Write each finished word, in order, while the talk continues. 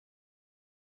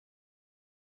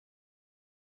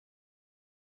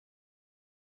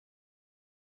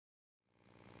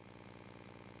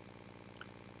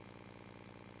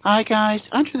Hi guys,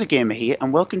 Andrew the Gamer here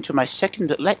and welcome to my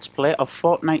second Let's Play of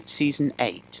Fortnite Season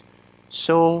 8.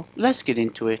 So, let's get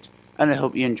into it and I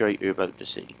hope you enjoy what you're about to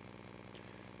see.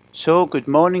 So, good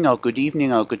morning or good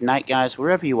evening or good night guys,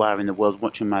 wherever you are in the world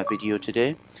watching my video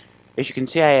today. As you can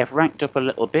see, I have ranked up a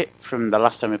little bit from the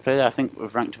last time we played. I think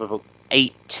we've ranked up about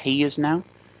 8 tiers now.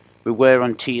 We were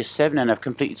on tier 7 and I've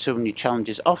completed so many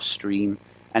challenges off stream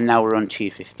and now we're on tier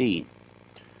 15.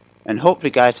 And hopefully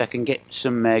guys I can get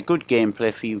some good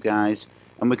gameplay for you guys,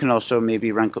 and we can also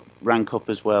maybe rank up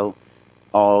as well,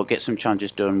 or get some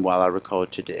challenges done while I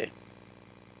record today.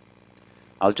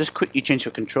 I'll just quickly change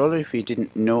the controller. If you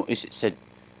didn't notice, it said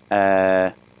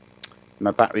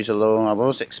my batteries are low. I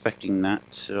was expecting that,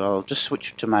 so I'll just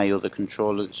switch to my other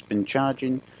controller that's been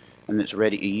charging and that's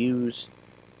ready to use.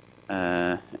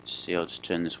 Let's see, I'll just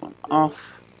turn this one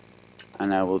off.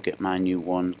 And I will get my new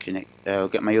one I'll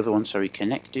get my other one,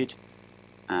 connected.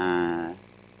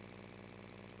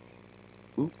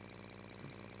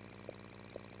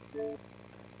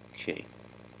 Okay.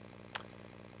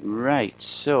 Right,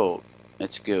 so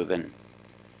let's go then.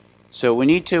 So we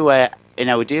need to, in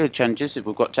our daily challenges,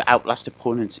 we've got to outlast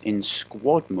opponents in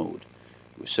squad mode.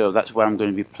 So that's where I'm going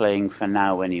to be playing for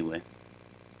now anyway.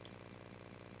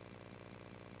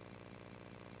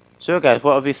 So guys,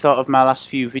 what have you thought of my last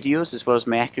few videos, as well as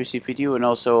my accuracy video, and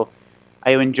also,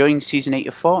 are you enjoying Season 8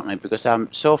 of Fortnite? Because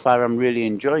so far I'm really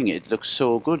enjoying it. It looks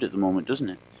so good at the moment,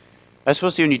 doesn't it? I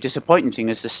suppose the only disappointing thing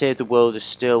is to say the world is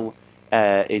still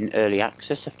in early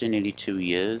access after nearly 2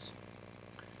 years.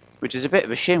 Which is a bit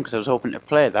of a shame, because I was hoping to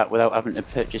play that without having to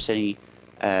purchase any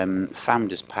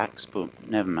Founders Packs, but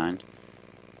never mind.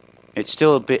 It's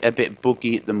still a bit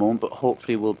buggy at the moment, but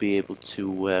hopefully we'll be able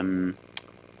to...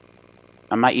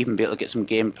 I might even be able to get some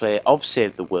gameplay of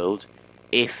Save the World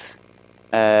if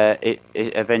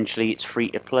eventually it's free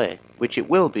to play, which it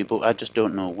will be, but I just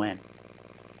don't know when.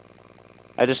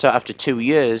 I just thought after 2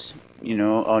 years, you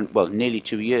know, well, nearly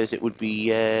 2 years, it would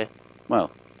be,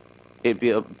 well, it'd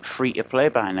be free to play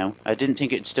by now. I didn't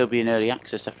think it'd still be in early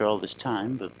access after all this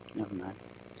time, but never mind.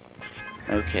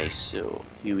 Okay, so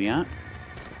here we are.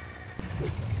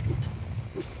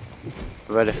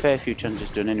 I've had a fair few challenges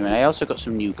done anyway. I also got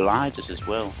some new gliders as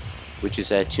well, which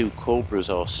is 2 cobras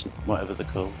or whatever they're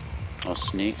called, or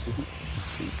snakes, is it?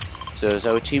 Let's see. So is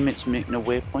our teammates making a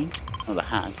waypoint? Oh, they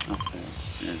had. Okay,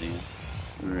 there they are.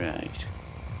 Right.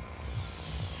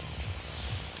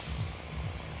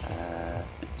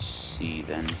 Let's see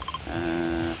then.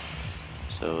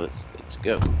 So let's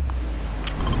go.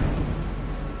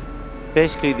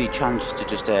 Basically, the challenge is to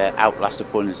just outlast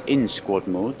opponents in squad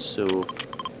mode. So.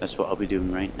 That's what I'll be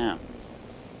doing right now.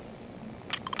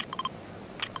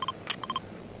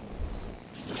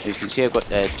 As you can see, I've got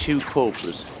 2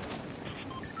 cobras.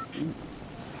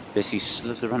 Basically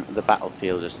slither onto the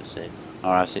battlefield, as they say.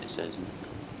 Or as it says.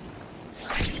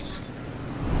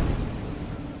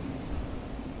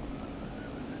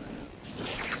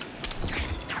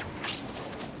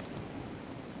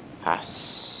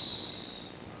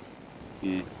 Pass.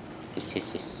 Yeah.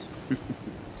 Hiss.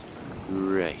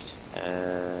 Right.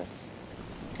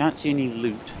 Can't see any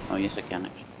loot. Oh yes, I can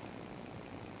actually.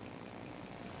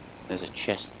 There's a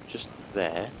chest just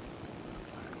there,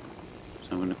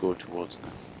 so I'm going to go towards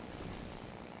that.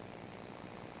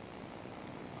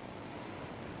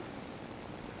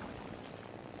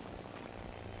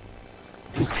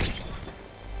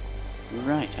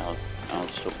 Right, I'll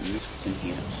just open this. What's in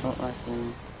here? Assault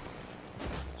rifle,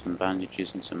 some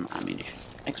bandages, and some ammunition.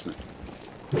 Excellent.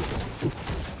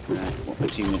 Right, what my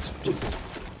teammates up to?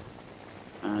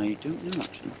 I don't know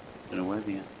actually. Don't know where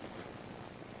they are.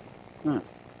 Oh,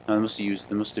 they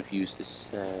must have used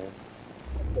this.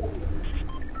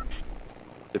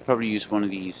 They probably used one of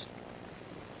these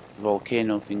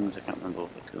volcano things. I can't remember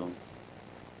what they're called.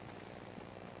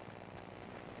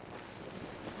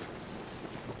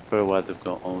 It's probably why they've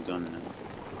got all gone now.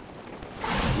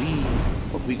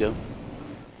 Up we go.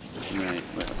 Right,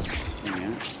 well, here we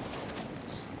are.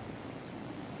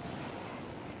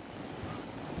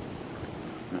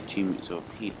 My teammates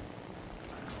over here.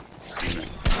 Right.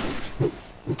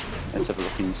 Let's have a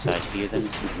look inside here then,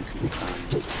 see if we can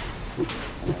find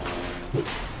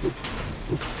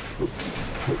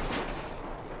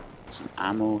some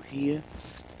ammo here.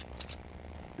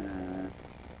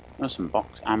 Oh, some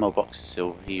ammo boxes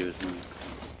over here as well.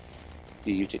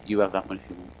 You have that one if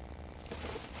you want.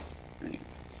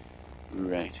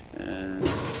 Right.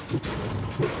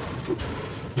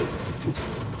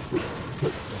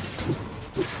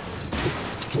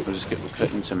 We'll just we're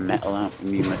cutting some metal out for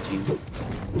me and my team.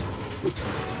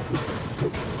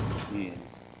 Yeah.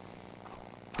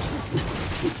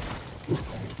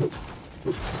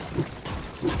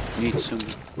 Need some.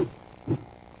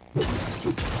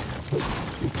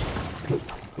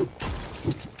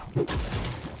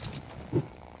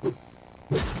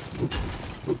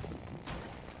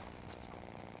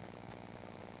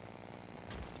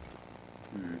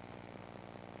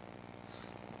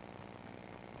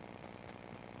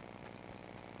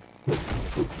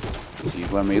 See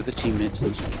where my other teammates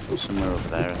and somewhere over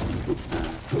there, I think.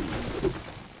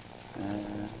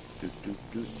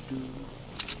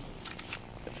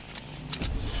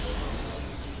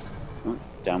 Oh,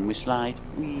 down we slide.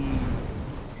 Whee.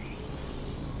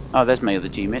 Oh, there's my other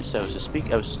teammates. So I was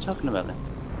just talking about them.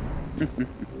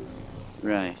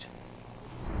 Right.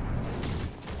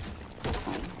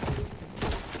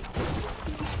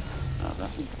 Oh, that.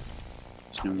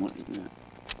 There's no more to do that.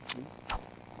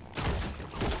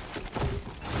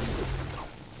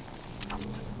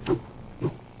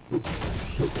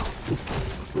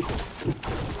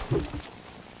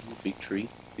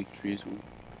 Big tree as well.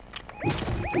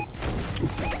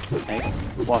 Hey,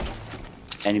 what?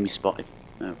 Enemy spotted.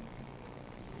 No.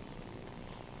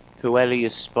 Whoever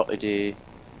has spotted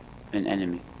an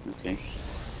enemy. Okay,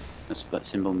 that's what that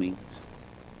symbol means.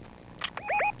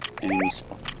 Enemy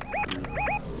spotted.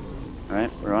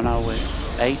 Alright, we're on our way.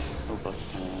 Hey, oh god.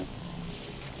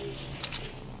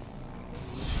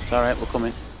 It's alright, we're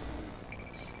coming.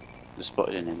 Just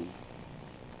spotted an enemy.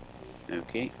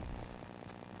 Okay.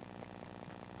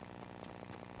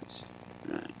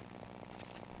 Right.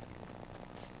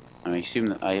 I assume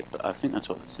that I think that's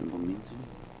what the symbol means. Isn't it?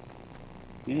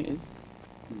 Yeah, it is.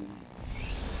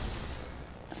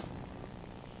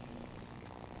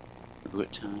 Have we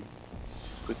got time?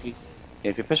 Quickly.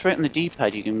 Yeah, if you press right on the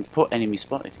D-pad, you can put enemy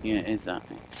spotted. Yeah, it is that.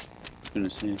 I was gonna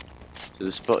say. So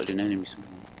they spotted an enemy somewhere.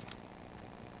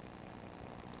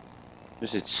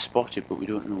 Just it's spotted, but we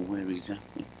don't know where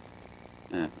exactly.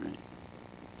 Right.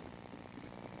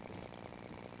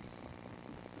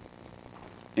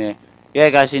 Yeah,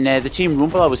 guys. In the Team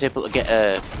Rumble, I was able to get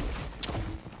a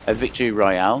victory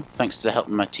royale thanks to the help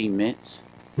of my teammates.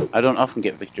 I don't often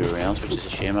get victory royales, which is a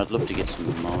shame. I'd love to get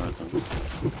some more of them.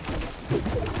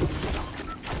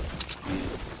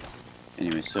 Yeah.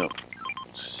 Anyway, so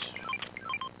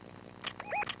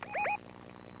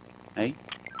hey,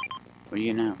 where are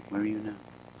you now? Where are you now?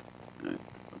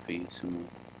 Up here somewhere.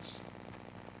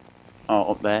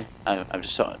 Oh, up there. I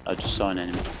just saw an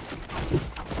enemy.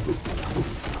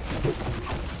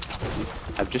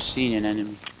 I've just seen an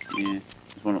enemy. Yeah,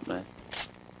 there's one up there.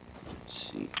 Let's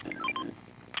see.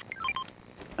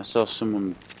 I saw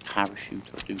someone parachute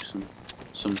or do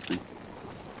something.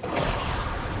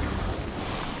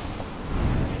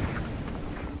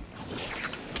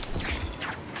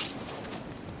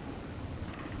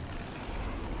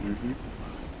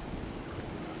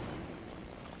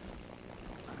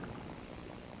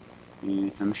 Yeah,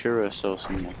 I'm sure I saw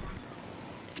someone.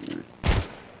 Yeah.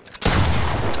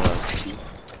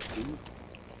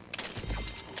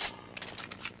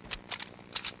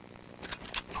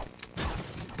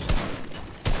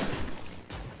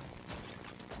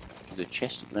 There's a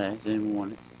chest up there. Does anyone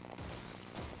want it?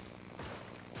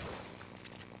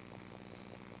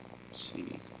 Let's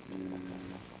see.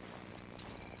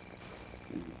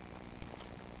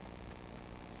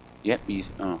 Yep, he's.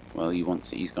 Oh, well, he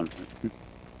wants it. He's gone for it.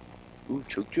 Ooh,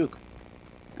 chug.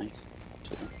 Nice.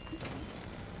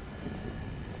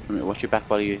 Watch your back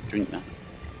while you drink that.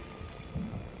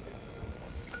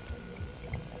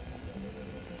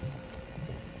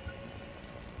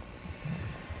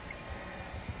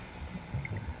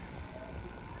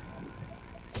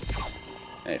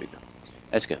 There we go.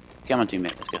 Let's go. Come on,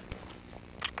 teammate. Let's go.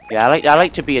 Yeah, I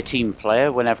like to be a team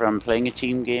player whenever I'm playing a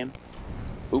team game.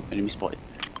 Oop, enemy spotted.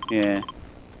 Yeah.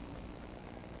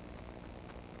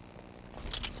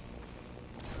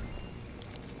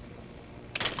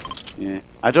 Yeah.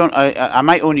 I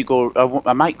might only go.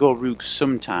 I might go rogue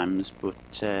sometimes, but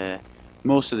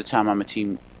most of the time I'm a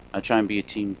team. I try and be a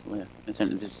team player. Let's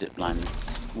enter this zip line.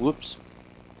 Whoops.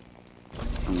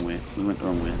 Wrong way. We went the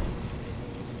wrong way.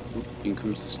 Oop, in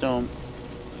comes the storm.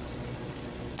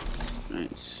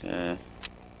 Right.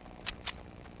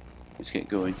 Let's get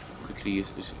going quickly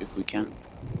if we can.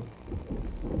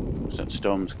 So that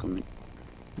storm's coming.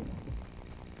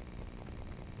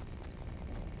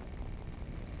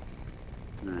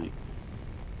 Right.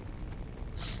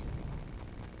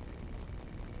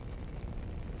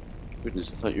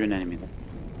 Goodness, I thought you were an enemy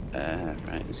there.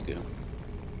 Right, let's go.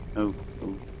 Oh.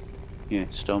 Yeah,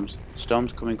 storm's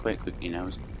coming quite quickly now,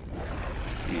 isn't it?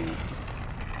 Yeah.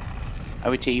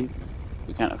 Our team,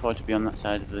 we can't afford to be on that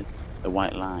side of the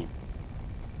white line.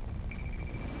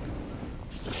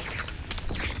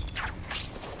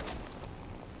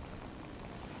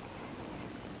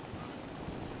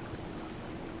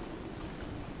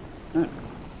 Oh.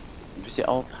 Visit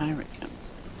all pirate camps.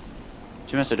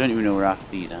 To be honest, I don't even know where half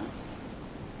these are.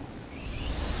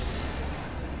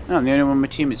 No, I'm the only one of my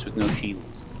teammates with no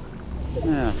shields.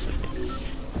 No, that's okay.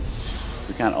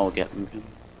 We can't all get them, can we?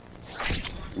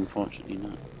 Unfortunately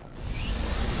not.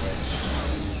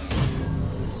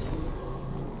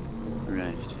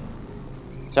 Right.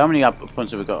 So how many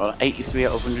points have we got? 83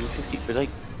 out of 150 for like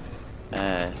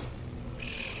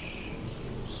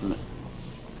some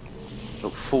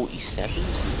about 47?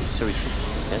 Sorry,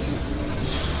 57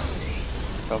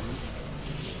 probably.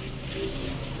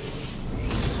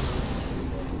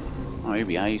 Oh, here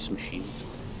we are, use some shields.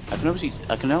 I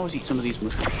can always eat some of these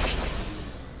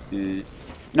mushrooms.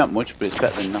 Not much, but it's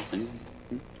better than nothing.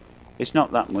 It's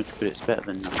not that much, but it's better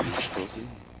than nothing, I suppose.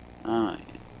 Ah,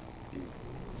 yeah.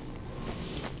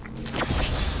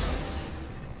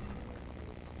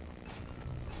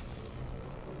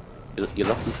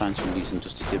 You'll often find some of these in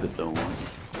Dusty Divot though, won't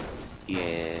you?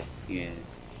 Yeah, yeah.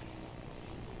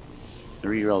 They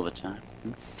reroll all the time.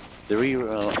 They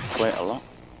reroll quite a lot.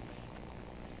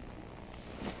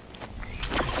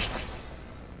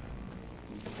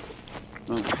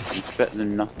 Well, it's better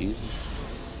than nothing, isn't it?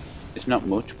 It's not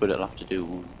much, but it'll have to do,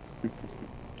 won't it?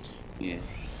 Yeah.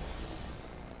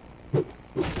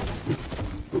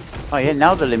 Oh yeah,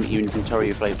 now they limit your inventory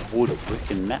of like wood,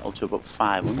 brick and metal to about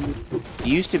 500.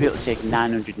 You used to be able to take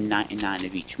 999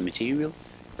 of each material,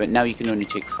 but now you can only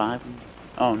take 500.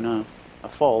 Oh no, a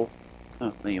fall.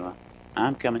 Oh, there you are.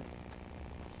 I'm coming.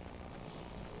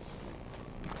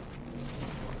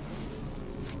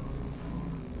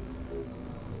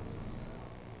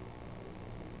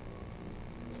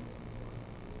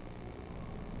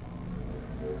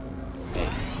 Okay.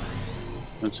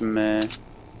 Want some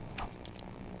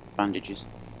bandages?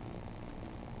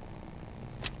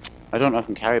 I don't know if I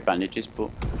can carry bandages, but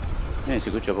yeah, it's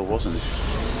a good job I wasn't.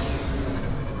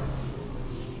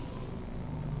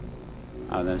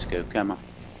 Oh, let's go. Come on.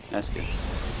 Let's go.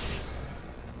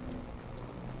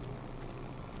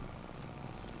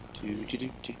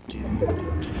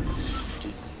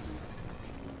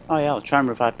 Oh yeah, I'll try and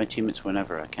revive my teammates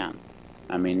whenever I can.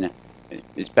 I mean,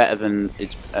 it's better than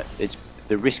it's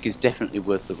the risk is definitely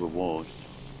worth the reward.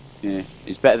 Yeah,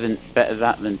 it's better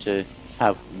that than to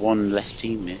have one less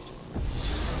teammate.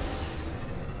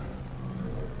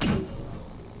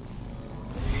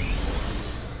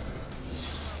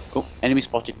 Oh, enemy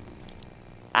spotted.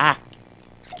 Ah!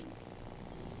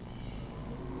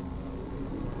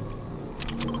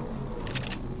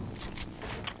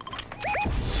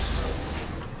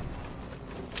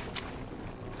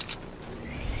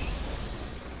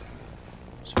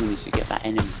 Someone needs to get that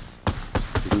enemy.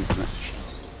 Move from that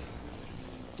chest.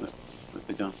 Where'd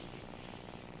they go?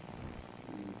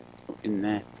 Oh, in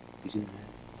there. He's in there.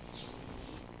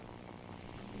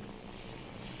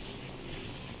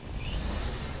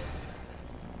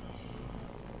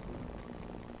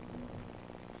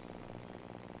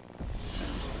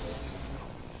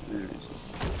 Where is he?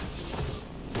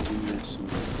 He's in there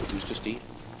somewhere. He's just eating.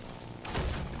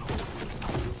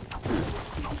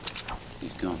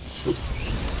 He's gone.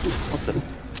 What the?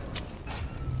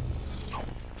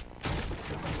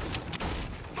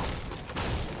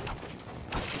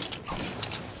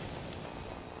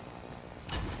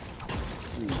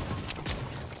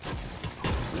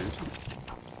 Where is he?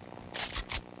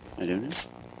 I don't know.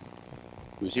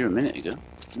 He was here a minute ago.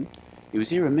 He was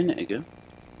here a minute ago.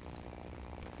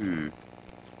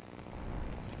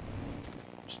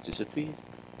 Just disappeared.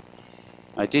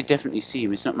 I did definitely see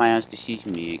him. It's not my eyes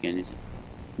deceiving me again, is it?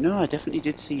 No, I definitely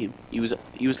did see him. He was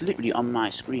literally on my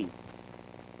screen.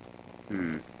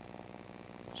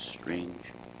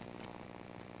 Strange.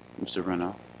 Must have run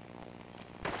off.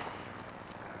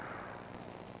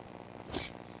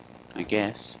 I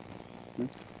guess.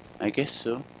 I guess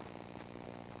so.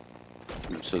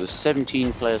 So there's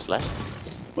 17 players left.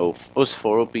 Well, us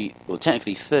four will be, well,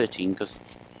 technically 13 because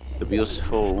there'll be us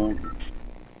four, won't there?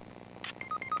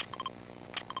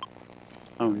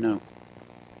 Oh no.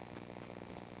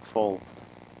 Fall.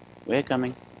 We're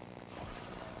coming.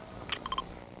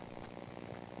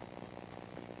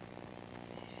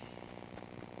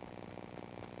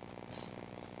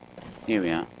 Here we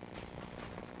are.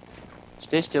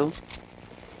 Stay still.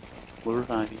 We'll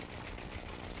revive you.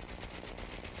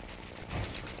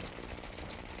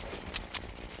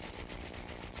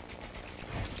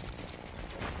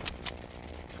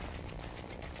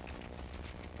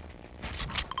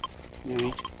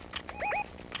 Right.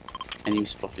 Enemy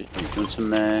spotted. Do you want some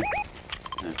no,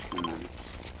 come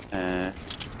on.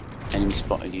 Enemy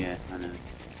spotted, yeah, I know.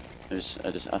 I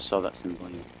saw that symbol,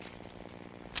 yeah.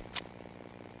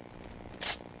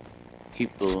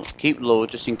 Keep low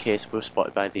just in case we're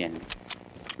spotted by the enemy.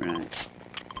 Right.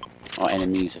 Or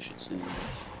enemies, I should say.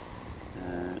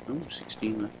 Oh,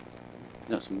 16 left. Is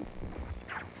that some?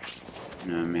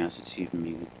 No, may have deceived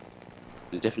me.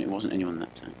 There definitely wasn't anyone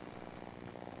that time.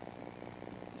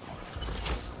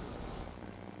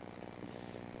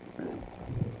 Right.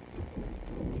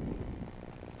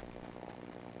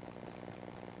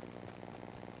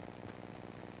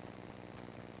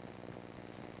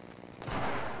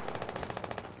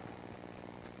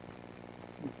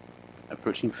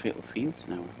 Approaching fatal fields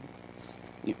now.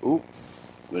 Oh,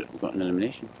 we've got an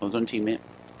elimination. Well done, teammate.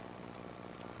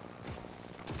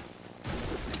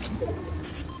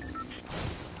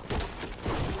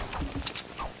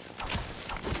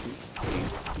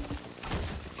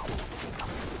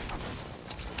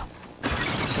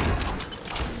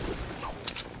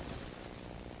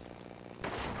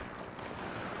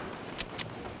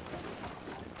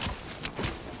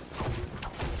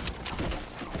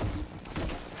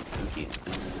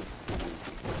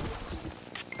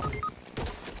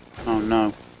 Oh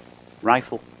no.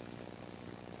 Rifle.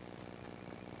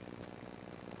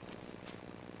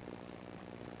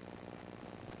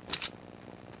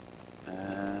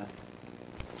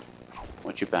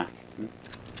 Watch your back.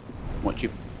 Watch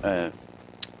your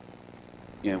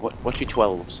yeah, watch your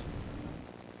 12s.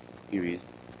 Here he is.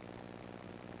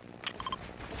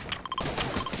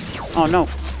 Oh no.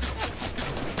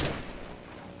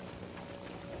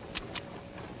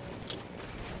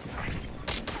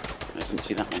 I didn't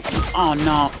see that one. Oh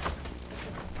no!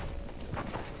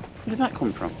 Where did that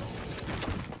come from?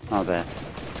 Oh, there.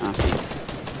 I see.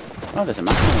 Oh, there's a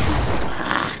map.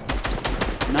 Ah!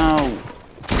 No!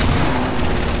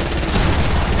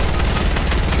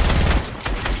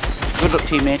 Good luck,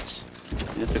 teammates.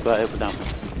 You have to go out without me.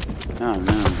 Oh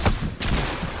no.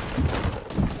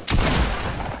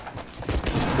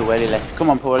 Puelli left. Come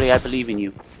on, Puelli, I believe in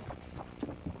you.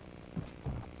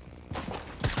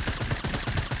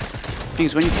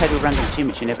 Things when you play with random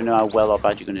teammates, you never know how well or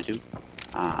bad you're going to do.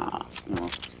 Ah, well.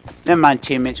 Never mind,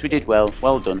 teammates. We did well.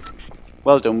 Well done.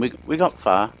 Well done. We got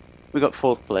far. We got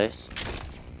 4th place.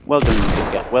 Well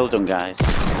done. Well done, guys.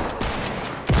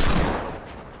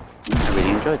 I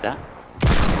really enjoyed that.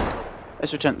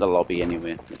 Let's return to the lobby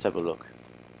anyway. Let's have a look.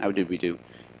 How did we do?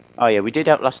 Oh yeah, we did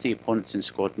outlast the opponents in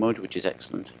squad mode, which is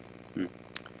excellent.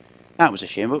 That was a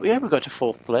shame, but yeah, we got to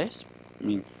 4th place. I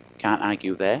mean, can't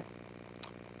argue there.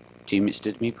 Teammates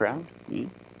did me proud. Yeah.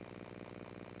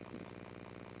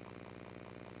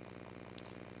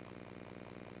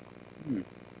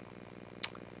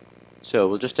 So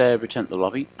we'll just return to the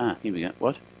lobby. Ah, here we go.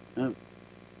 What? Oh,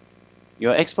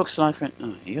 your Xbox Live friend.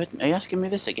 Oh, are you asking me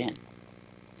this again?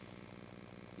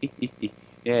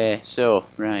 Yeah. So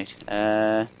right.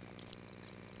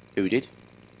 Who did?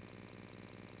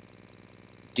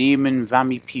 Demon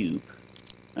Vammy Pube.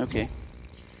 Okay.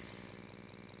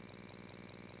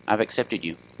 I've accepted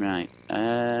you. Right.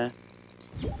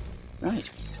 Right.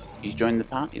 He's joined the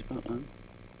party.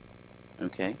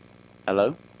 Okay.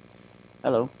 Hello?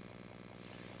 Hello.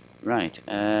 Right.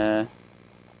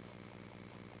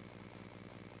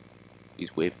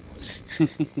 He's waving.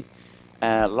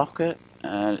 Locker.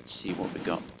 Let's see what we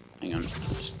got. Hang on.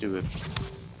 Let's do a...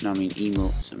 No, I mean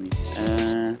emotes.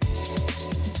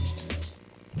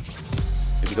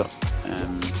 Have you got...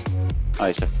 Oh,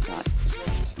 it's left the right.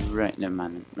 Right, never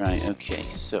mind. Right, okay.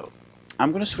 So,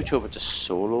 I'm going to switch over to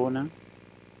solo now.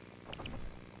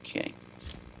 Okay.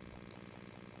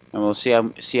 And we'll see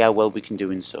how well we can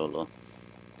do in solo.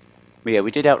 But yeah,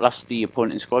 we did outlast the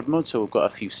opponent in squad mode, so we've got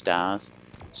a few stars.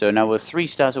 So now we're 3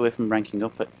 stars away from ranking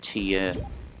up at tier.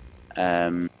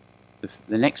 The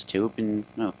next 2 have been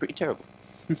pretty terrible.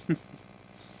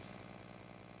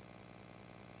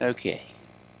 Okay.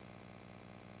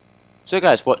 So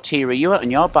guys, what tier are you at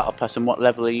in your battle pass, and what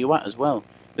level are you at as well?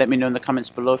 Let me know in the comments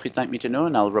below if you'd like me to know,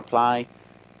 and I'll reply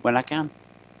when I can.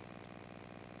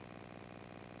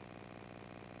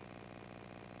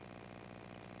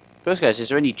 First guys, is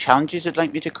there any challenges you'd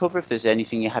like me to cover? If there's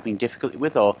anything you're having difficulty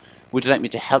with, or would you like me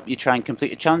to help you try and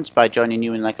complete a challenge by joining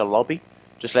you in like a lobby?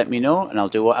 Just let me know and I'll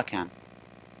do what I can.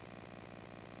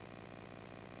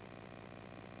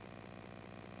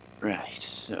 Right,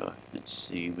 so let's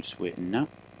see, we're just waiting now.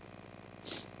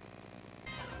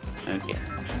 Okay.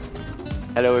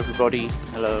 Hello everybody,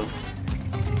 hello.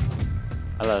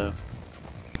 Hello.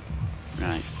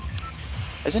 Right.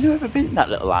 Has anyone ever been to that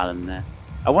little island there?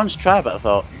 I once tried, but I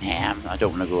thought, nah, I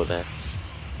don't want to go there.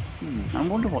 I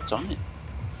wonder what's on it.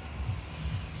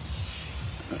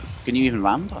 Can you even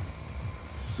land on it?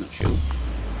 Not sure.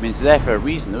 I mean, it's there for a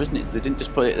reason, though, isn't it? They didn't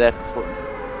just put it there for fun.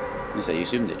 At least I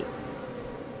assumed they did.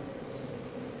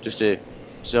 Just to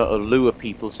sort of lure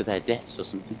people to their deaths or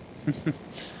something.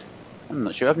 I'm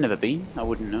not sure. I've never been. I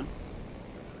wouldn't know.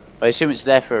 I assume it's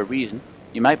there for a reason.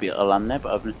 You might be able to land there,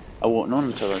 but I won't know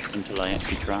until I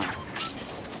actually try.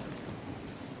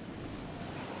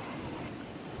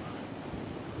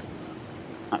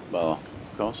 Well,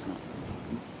 of course not.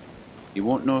 You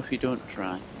won't know if you don't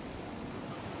try.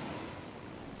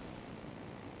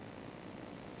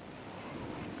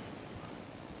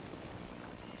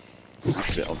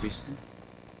 That's a bit obvious.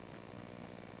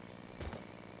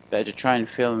 Better to try and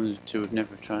fail than to have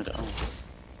never tried at all.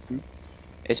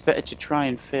 It's better to try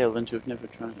and fail than to have never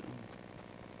tried at all.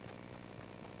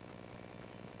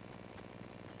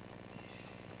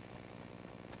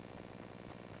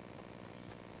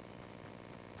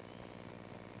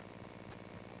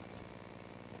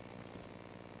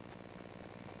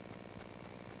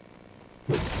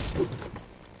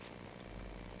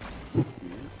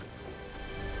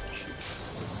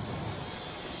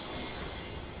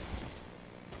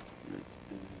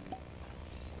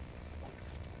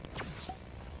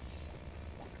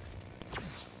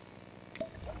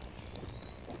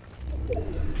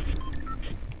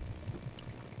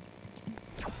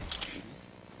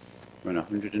 We're on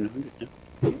 100 and 100 now.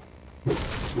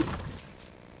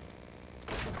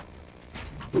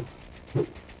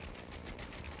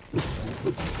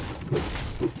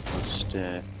 Just,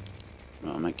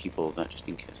 well, I might keep all of that just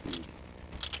in case I need it.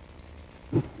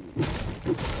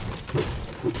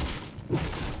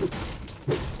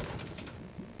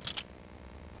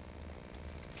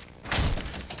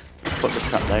 Put the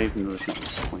trap there even though there's not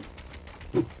much point.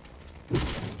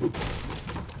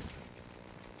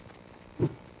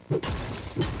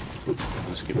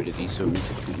 Let's get rid of these so it makes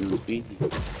it quick and easy.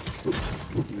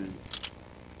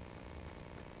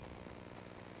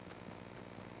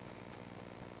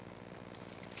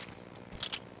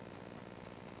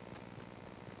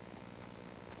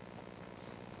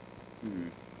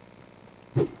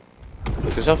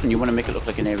 Because often you want to make it look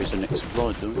like an area's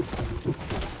unexplored, don't you?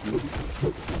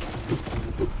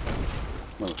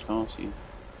 Well, of course, yeah.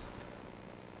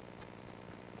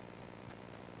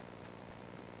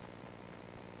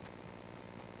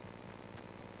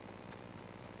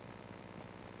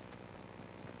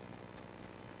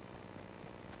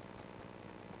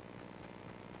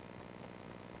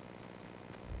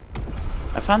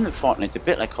 I found that Fortnite's a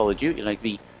bit like Call of Duty. Like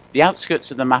the outskirts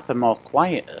of the map are more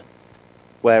quieter,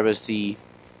 whereas the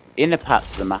inner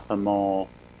parts of the map are more,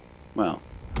 well,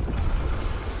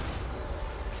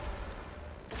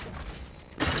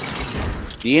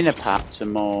 the inner parts are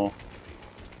more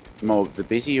the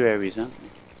busier areas, aren't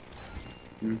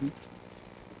they?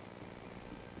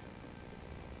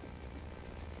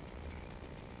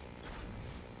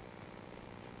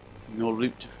 No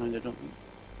loot to find, I don't think.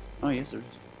 Oh yes, there is.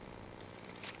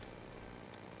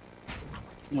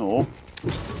 No.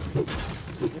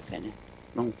 Flipping it.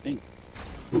 Wrong thing.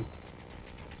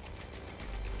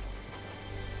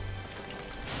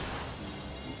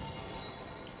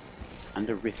 And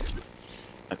a rift.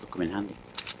 That could come in handy.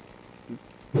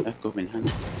 That could come in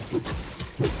handy.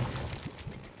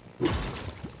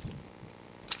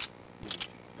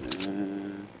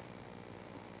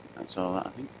 That's all that I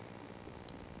think.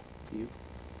 You.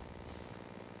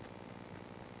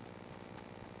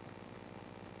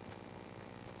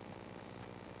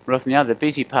 Roughly, yeah, the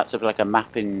busy parts of like a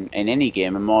map in any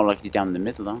game are more likely down the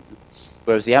middle, aren't they?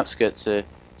 Whereas the outskirts are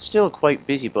still quite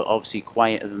busy, but obviously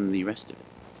quieter than the rest of it.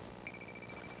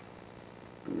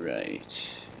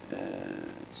 Right.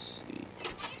 Let's see.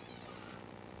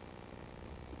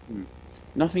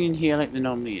 Nothing in here like there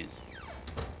normally is.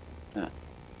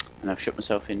 And I've shut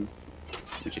myself in,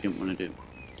 which I didn't want to do.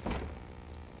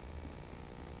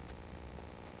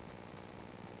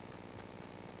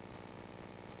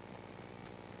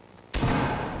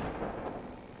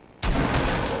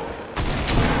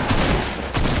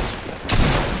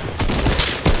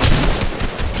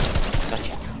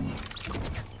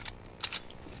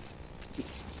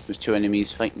 There's two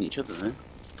enemies fighting each other then.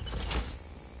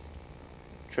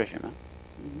 Treasure map.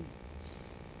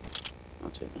 I'll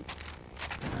take that.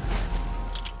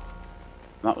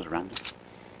 That was random.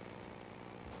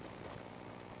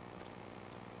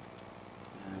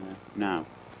 Now,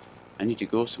 I need to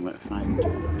go somewhere to find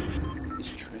this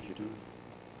treasure, don't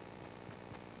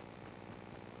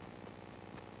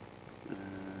I?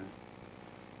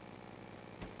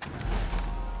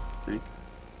 Okay.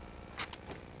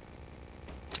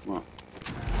 What?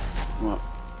 What?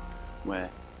 Where?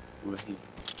 Over here.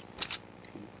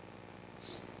 Okay.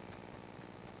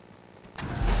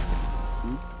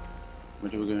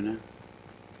 Where do we go now?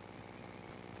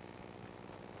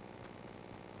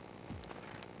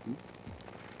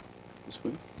 This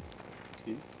way.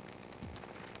 Okay.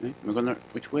 Right, we're going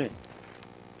which way?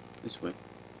 This way.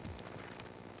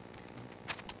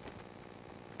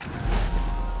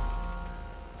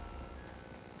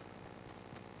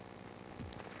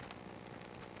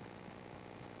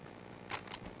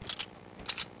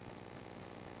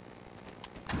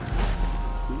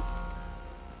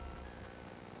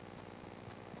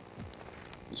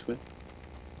 This way.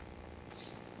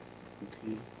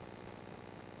 Okay.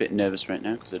 Bit nervous right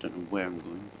now because I don't know where I'm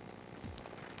going.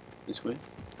 This way.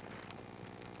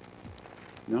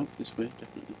 No, this way,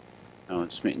 definitely. Oh,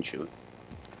 just making sure.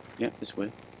 Yep, this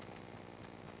way.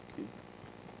 Okay.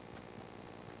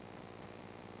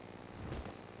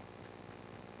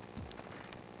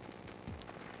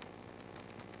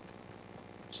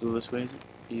 Still this way, is it?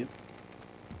 Yep.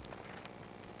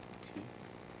 Okay.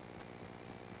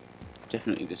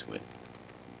 Definitely this way.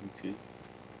 Okay.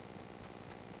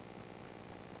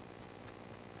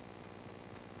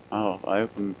 Oh, I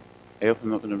hope I'm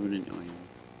not going to run into anyone.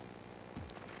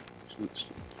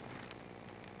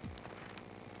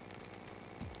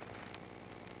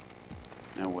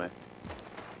 Now where?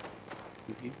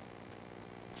 Here?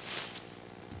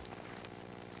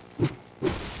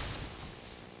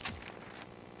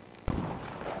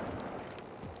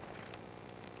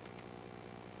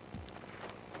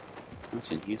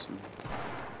 What's in here somewhere?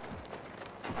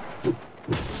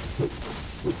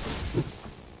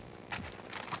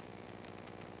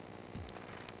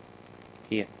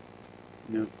 Here.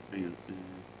 No, hang on.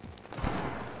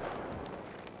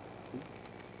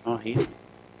 Oh, here.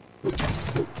 We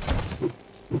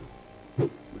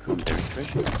found buried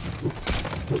treasure.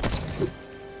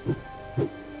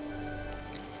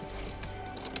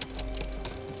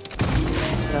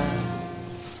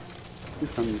 We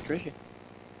found the treasure.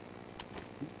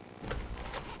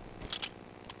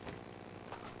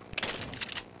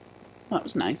 Oh, that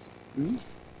was nice.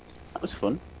 That was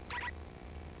fun.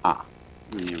 Ah,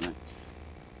 you're right.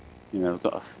 You know,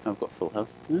 I've got full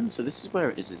health. Oh, so this is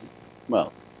where it is it?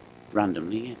 Well,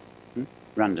 randomly, yeah.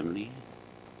 Randomly,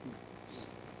 yes.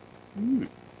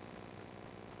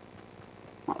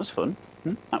 That was fun.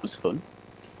 That was fun.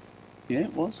 Yeah,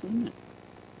 it was, wasn't it?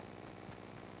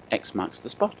 X marks the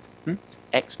spot.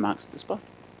 X marks the spot.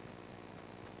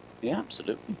 Yeah,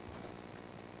 absolutely.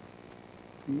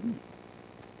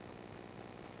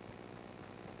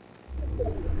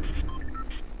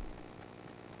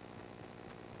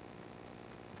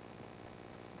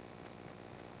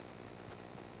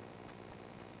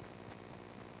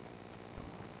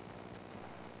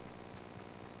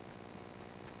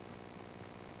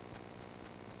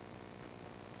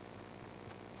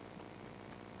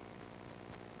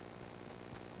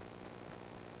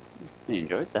 I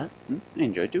enjoyed that. I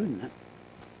enjoyed doing that.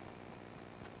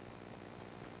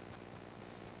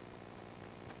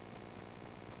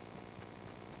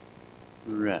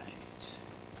 Right.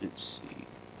 Let's see.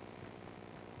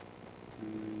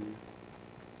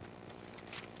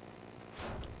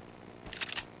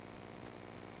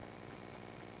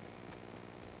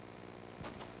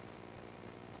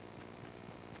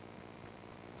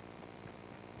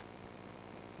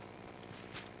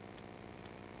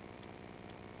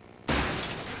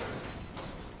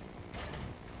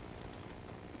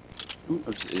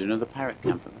 Oops, another parrot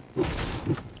camper.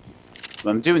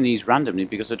 Well, I'm doing these randomly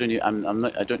because I don't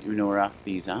even know where half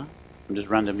these are. I'm just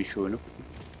randomly showing up.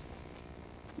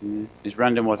 It's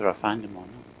random whether I find them or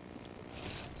not.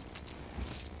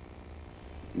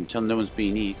 Until no one's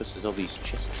been here because there's all these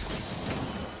chests.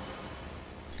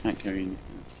 Can't carry anything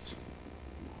else.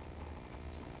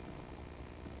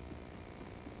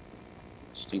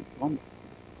 Stink bomb.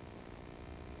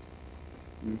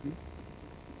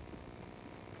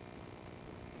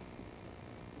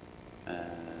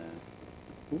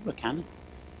 Ooh, a cannon.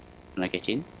 Can I get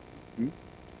in?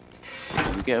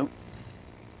 There we go.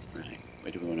 Right,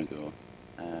 where do we want to go?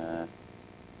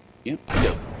 Yep,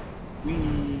 go.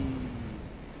 Whee!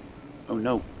 Oh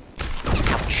no.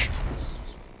 Ouch!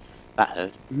 That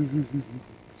hurt.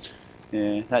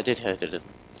 Yeah, that did hurt a little.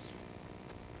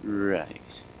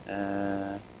 Right.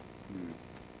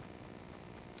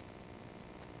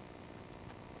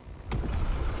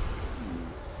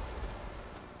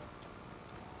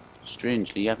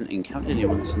 Strangely, I haven't encountered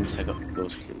anyone since I got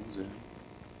those kills.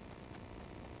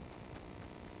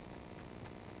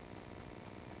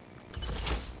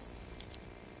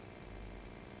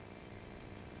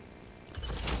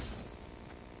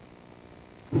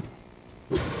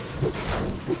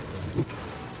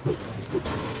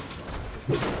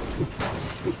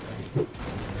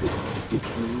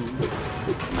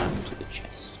 Now to the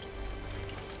chest.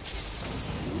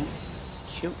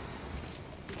 Cute.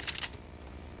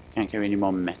 Can't carry hear any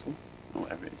more metal or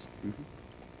whatever it is.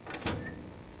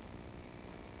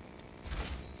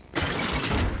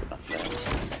 Put that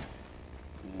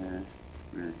there.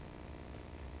 Right.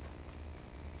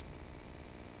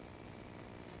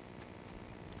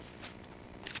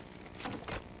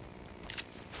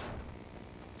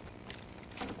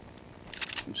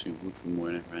 I'll see wood from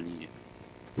wherever I need it.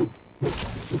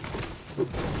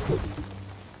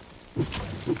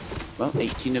 Well,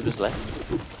 18 of us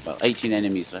left. Well, 18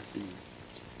 enemies left. Anyway.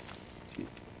 Okay.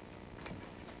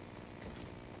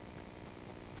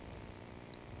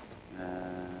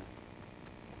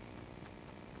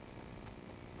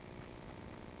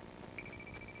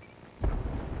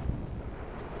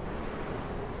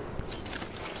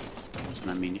 That's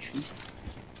my ammunition.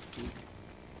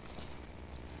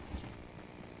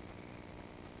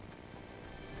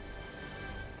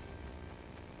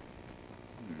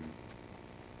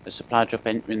 A supply drop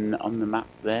entering on the map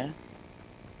there.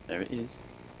 There it is.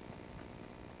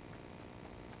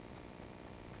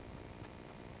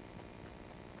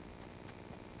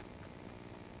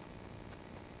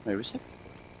 Where is it?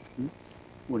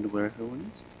 Wonder where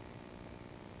everyone is.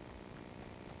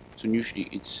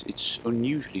 It's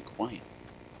unusually quiet.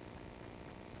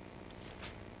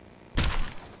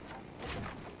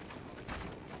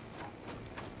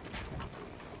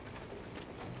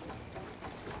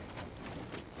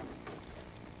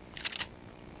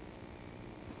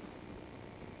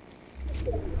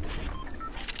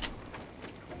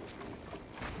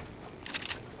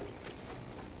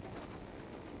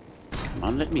 Come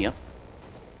on, let me up.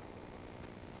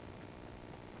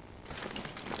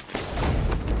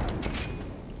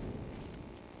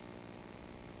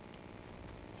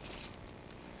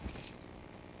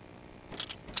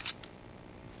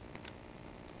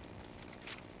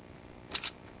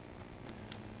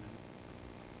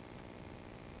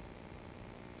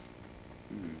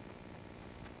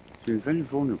 Feeling very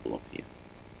vulnerable up here.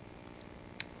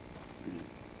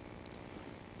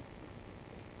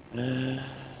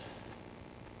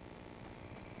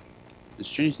 The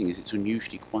strange thing is it's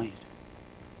unusually quiet.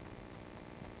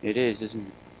 It is,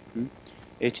 isn't it?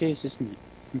 It is, isn't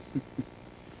it?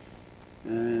 I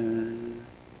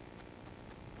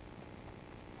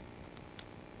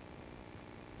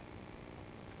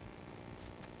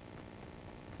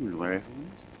wonder where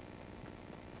everyone is.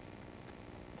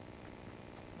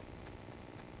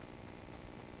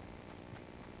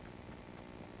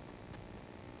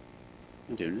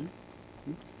 I don't know.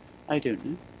 I don't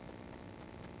know.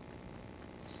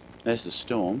 There's the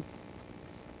storm.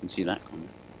 I can see that coming.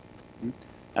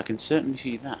 I can certainly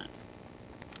see that.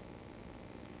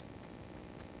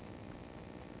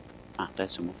 Ah,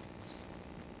 there's someone.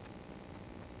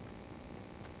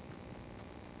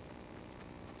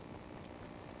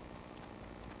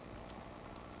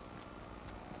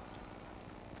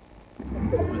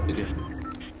 Where'd they go?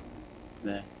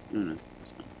 There. No,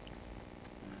 that's not.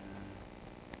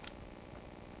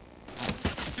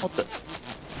 What the?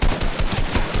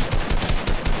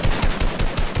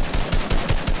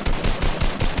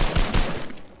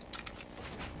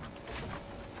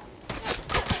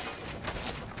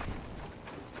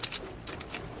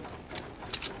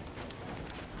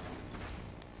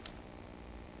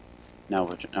 Now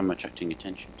I'm attracting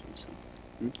attention to myself.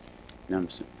 Now I'm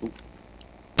so,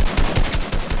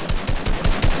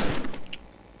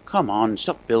 come on,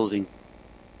 stop building.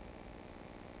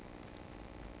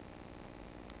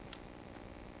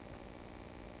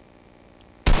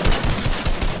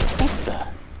 What the?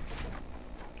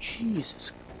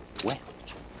 Jesus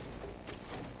wept.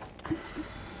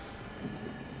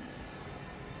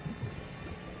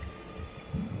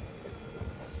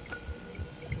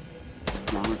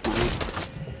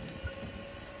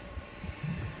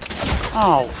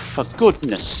 Oh, for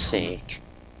goodness sake.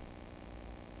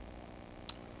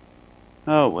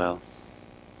 Oh well.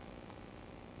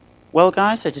 Well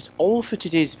guys, that is all for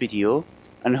today's video,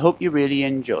 and I hope you really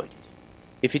enjoyed it.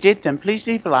 If you did, then please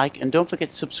leave a like and don't forget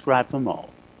to subscribe for more.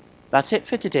 That's it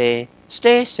for today.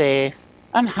 Stay safe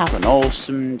and have an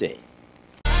awesome day.